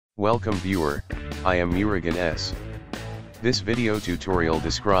Welcome viewer, I am Murugan S. This video tutorial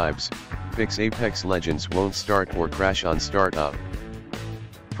describes, fix Apex Legends won't start or crash on startup.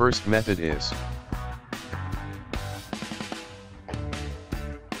 First method is,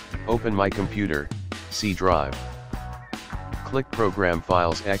 open my computer, C drive. Click Program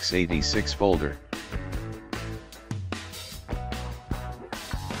Files x86 folder.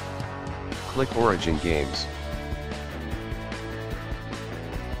 Click Origin Games.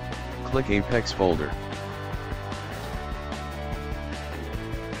 Click Apex folder.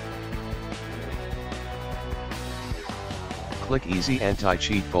 Click Easy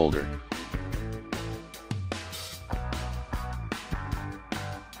Anti-Cheat folder.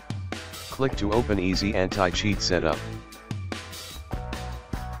 Click to open Easy Anti-Cheat Setup.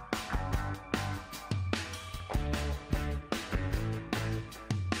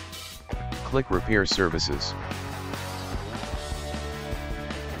 Click Repair Services.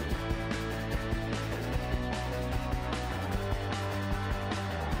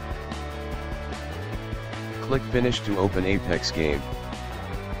 Click Finish to open Apex game.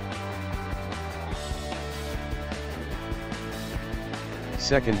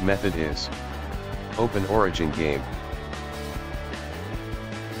 Second method is, open Origin game.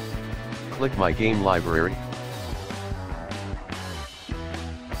 Click My Game Library.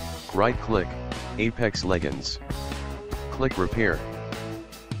 Right-click, Apex Legends. Click Repair.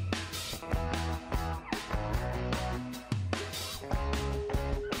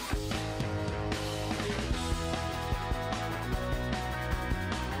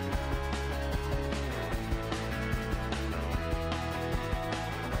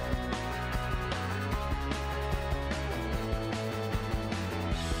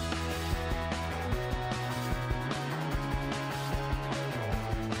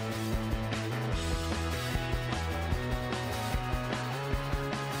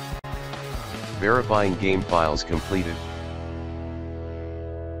 Verifying game files completed.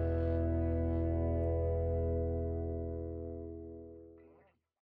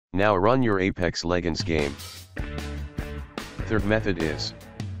 Now run your Apex Legends game. Third method is,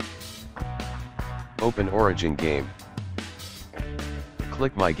 open Origin game.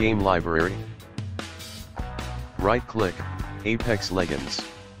 Click My Game Library. Right-click, Apex Legends.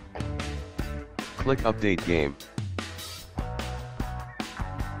 Click Update Game.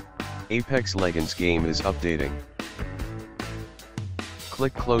 Apex Legends game is updating.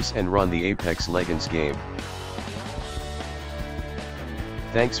 Click Close and run the Apex Legends game.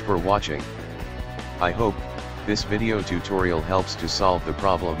 Thanks for watching. I hope this video tutorial helps to solve the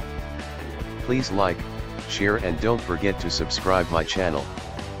problem. Please like, share and don't forget to subscribe my channel.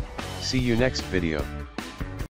 See you next video.